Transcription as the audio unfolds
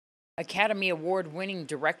Academy Award-winning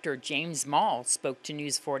director James Moll spoke to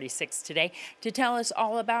News 46 today to tell us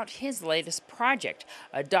all about his latest project,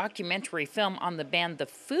 a documentary film on the band the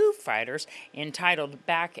Foo Fighters entitled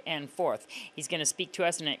Back and Forth. He's going to speak to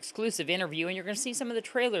us in an exclusive interview, and you're going to see some of the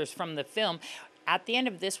trailers from the film. At the end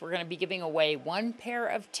of this, we're going to be giving away one pair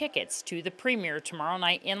of tickets to the premiere tomorrow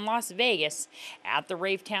night in Las Vegas at the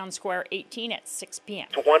Ravetown Square 18 at 6 p.m.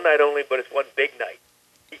 It's one night only, but it's one big night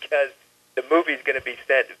because the movie's going to be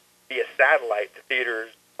sent via satellite to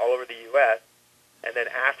theaters all over the U.S., and then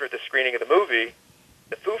after the screening of the movie,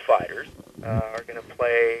 the Foo Fighters are going to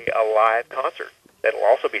play a live concert that'll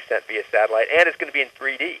also be sent via satellite, and it's going to be in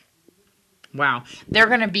 3D. Wow. They're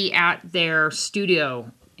going to be at their studio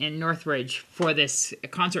in Northridge for this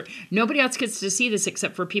concert. Nobody else gets to see this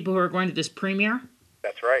except for people who are going to this premiere?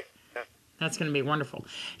 That's right. Yeah. That's going to be wonderful.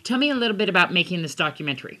 Tell me a little bit about making this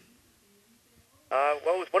documentary.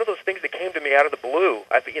 Well, it was one of those things that came to me out of the blue.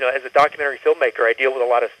 As a documentary filmmaker, I deal with a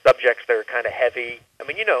lot of subjects that are kind of heavy.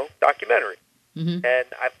 Documentary. Mm-hmm. And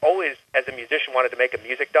I've always, as a musician, wanted to make a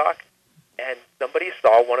music doc. And somebody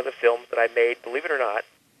saw one of the films that I made, believe it or not,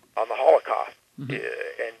 on the Holocaust. Mm-hmm.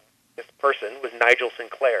 And this person was Nigel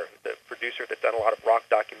Sinclair, the producer that's done a lot of rock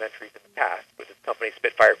documentaries in the past with his company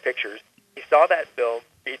Spitfire Pictures. He saw that film.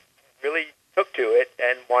 He really took to it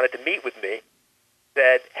and wanted to meet with me.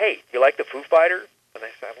 Said, "Hey, do you like the Foo Fighters?" And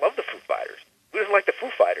I said, "I love the Foo Fighters. Who doesn't like the Foo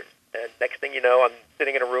Fighters?" And next thing you know, I'm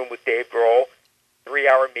sitting in a room with Dave Grohl,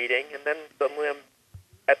 3-hour meeting, and then suddenly I'm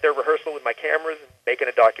at their rehearsal with my cameras and making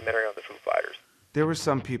a documentary on the Foo Fighters. There were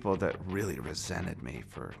some people that really resented me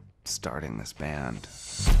for starting this band.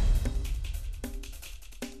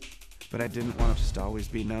 But I didn't want to just always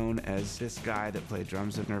be known as this guy that played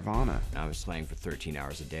drums in Nirvana. I was playing for 13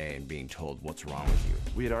 hours a day and being told, "What's wrong with you?"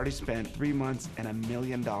 We had already spent 3 months and $1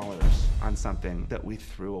 million on something that we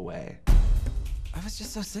threw away. I was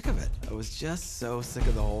just so sick of it. I was just so sick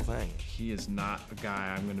of the whole thing. He is not a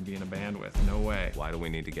guy I'm going to be in a band with. No way. Why do we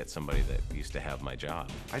need to get somebody that used to have my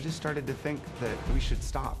job? I just started to think that we should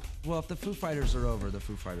stop. Well, if the Foo Fighters are over, the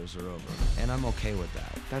Foo Fighters are over. And I'm okay with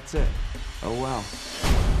that. That's it. Oh well.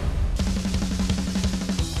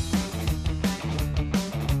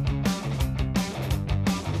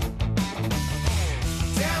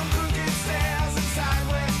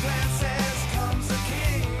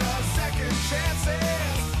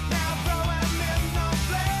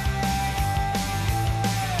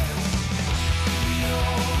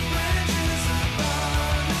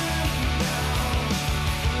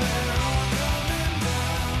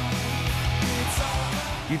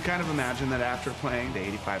 You kind of imagine that after playing to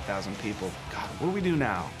 85,000 people, God, what do we do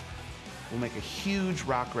now? We'll make a huge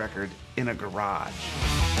rock record in a garage.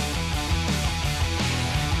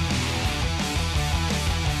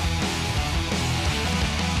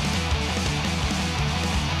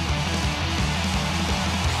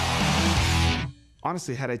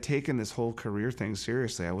 Honestly, had I taken this whole career thing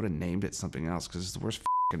seriously, I would have named it something else because it's the worst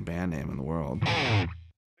f***ing band name in the world. Awesome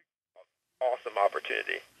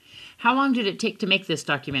opportunity. How long did it take to make this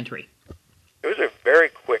documentary? It was a very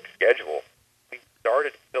quick schedule. We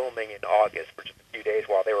started filming in August for just a few days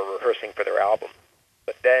while they were rehearsing for their album.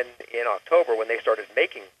 But then in October, when they started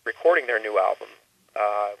recording their new album,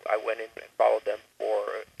 I went in and followed them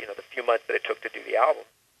for the few months that it took to do the album.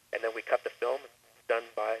 And then we cut the film and it was done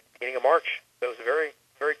by the beginning of March. So it was a very,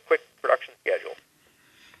 very quick production schedule.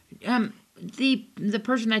 The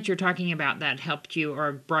person that you're talking about that helped you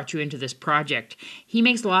or brought you into this project, he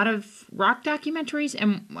makes a lot of rock documentaries.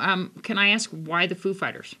 And can I ask why the Foo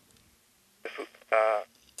Fighters?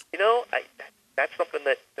 That's something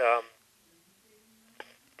that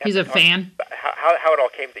he's a fan. How it all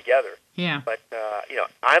came together. Yeah. But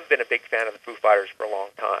I've been a big fan of the Foo Fighters for a long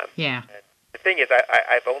time. Yeah. And the thing is,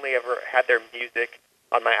 I've only ever had their music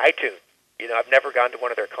on my iTunes. I've never gone to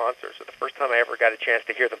one of their concerts. So the first time I ever got a chance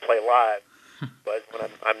to hear them play live was when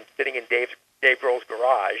I'm sitting in Dave Grohl's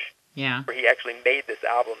garage, yeah, where he actually made this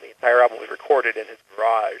album. The entire album was recorded in his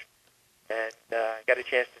garage, and I got a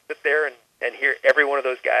chance to sit there and hear every one of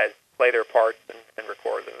those guys play their parts and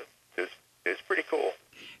record them. It was pretty cool.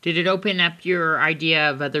 Did it open up your idea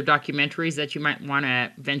of other documentaries that you might want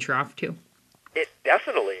to venture off to? It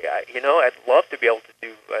definitely. I'd love to be able to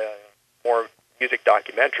do more music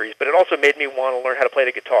documentaries, but it also made me want to learn how to play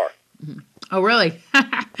the guitar. Mm-hmm. Oh, really?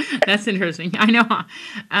 That's interesting. I know.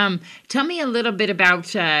 Tell me a little bit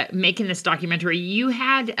about making this documentary. You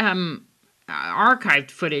had archived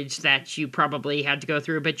footage that you probably had to go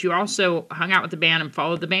through, but you also hung out with the band and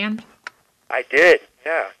followed the band? I did,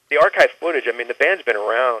 yeah. The archive footage, the band's been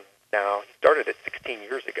around now. He started it 16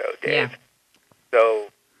 years ago, Dave. Yeah. So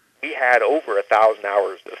we had over 1,000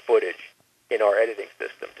 hours of footage in our editing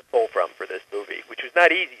system to pull from for this movie, which was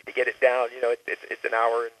not easy to get it down. You know, it's an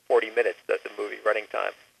hour and 40 minutes, that's the movie running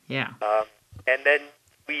time. Yeah. And then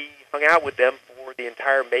we hung out with them for the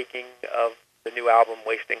entire making of the new album,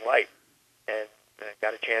 Wasting Light, and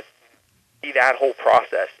got a chance to see that whole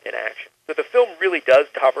process in action. So the film really does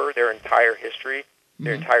cover their entire history,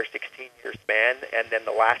 their entire 16-year span, and then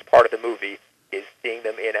the last part of the movie is seeing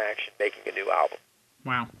them in action making a new album.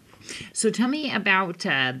 Wow. So tell me about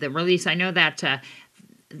the release. I know that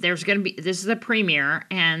there's going to be, this is a premiere,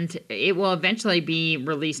 and it will eventually be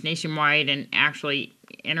released nationwide and actually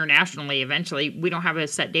internationally eventually. We don't have a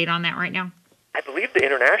set date on that right now? I believe the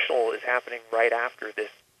international is happening right after this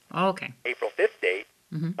April 5th date.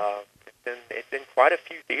 It's in quite a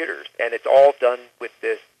few theaters, and it's all done with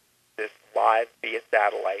this live via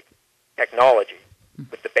satellite technology,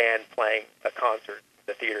 with the band playing a concert,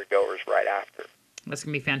 the theater goers right after. That's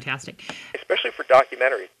going to be fantastic. Especially for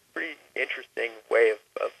documentaries. Pretty interesting way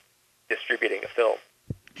of distributing a film.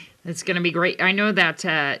 It's going to be great. I know that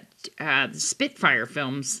Spitfire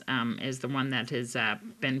Films is the one that has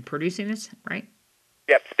been producing this, right?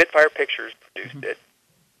 Yep, Spitfire Pictures produced it.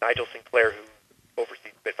 Nigel Sinclair, who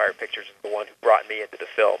oversees Spitfire Pictures, is the one who brought me into the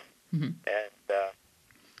film. And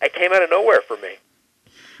it came out of nowhere for me.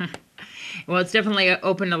 Well, it's definitely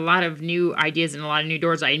opened a lot of new ideas and a lot of new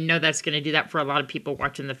doors. I know that's going to do that for a lot of people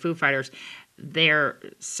watching the Foo Fighters. They're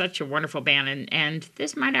such a wonderful band, and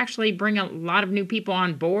this might actually bring a lot of new people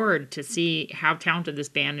on board to see how talented this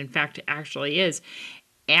band, in fact, actually is,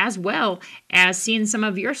 as well as seeing some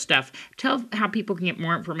of your stuff. Tell how people can get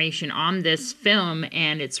more information on this film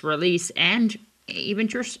and its release, and even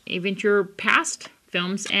your past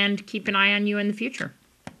films, and keep an eye on you in the future.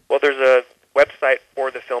 Well, there's a website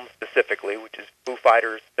for the film specifically, which is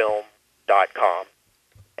FooFightersFilm.com,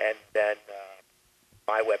 and then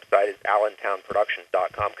my website is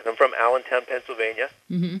AllentownProductions.com, because I'm from Allentown, Pennsylvania,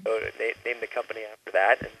 so named the company after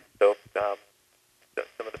that, and so some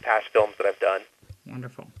of the past films that I've done.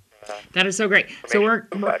 Wonderful. That is so great. So we're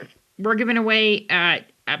giving away a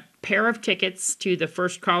pair of tickets to the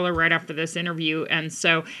first caller right after this interview, and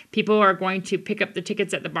so people are going to pick up the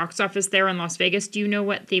tickets at the box office there in Las Vegas. Do you know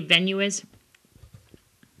what the venue is?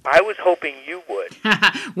 I was hoping you would.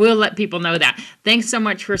 We'll let people know that. Thanks so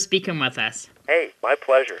much for speaking with us. Hey, my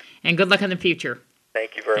pleasure. And good luck in the future.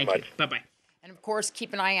 Thank you very much. Bye-bye. And, of course,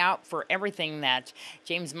 keep an eye out for everything that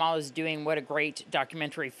James Moll is doing. What a great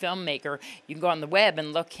documentary filmmaker. You can go on the web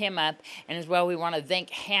and look him up. And, as well, we want to thank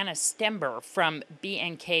Hannah Stember from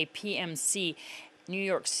B&K PMC New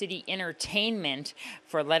York City Entertainment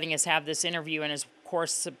for letting us have this interview and, of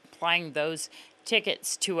course, supplying those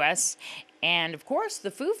tickets to us. And, of course, the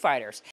Foo Fighters.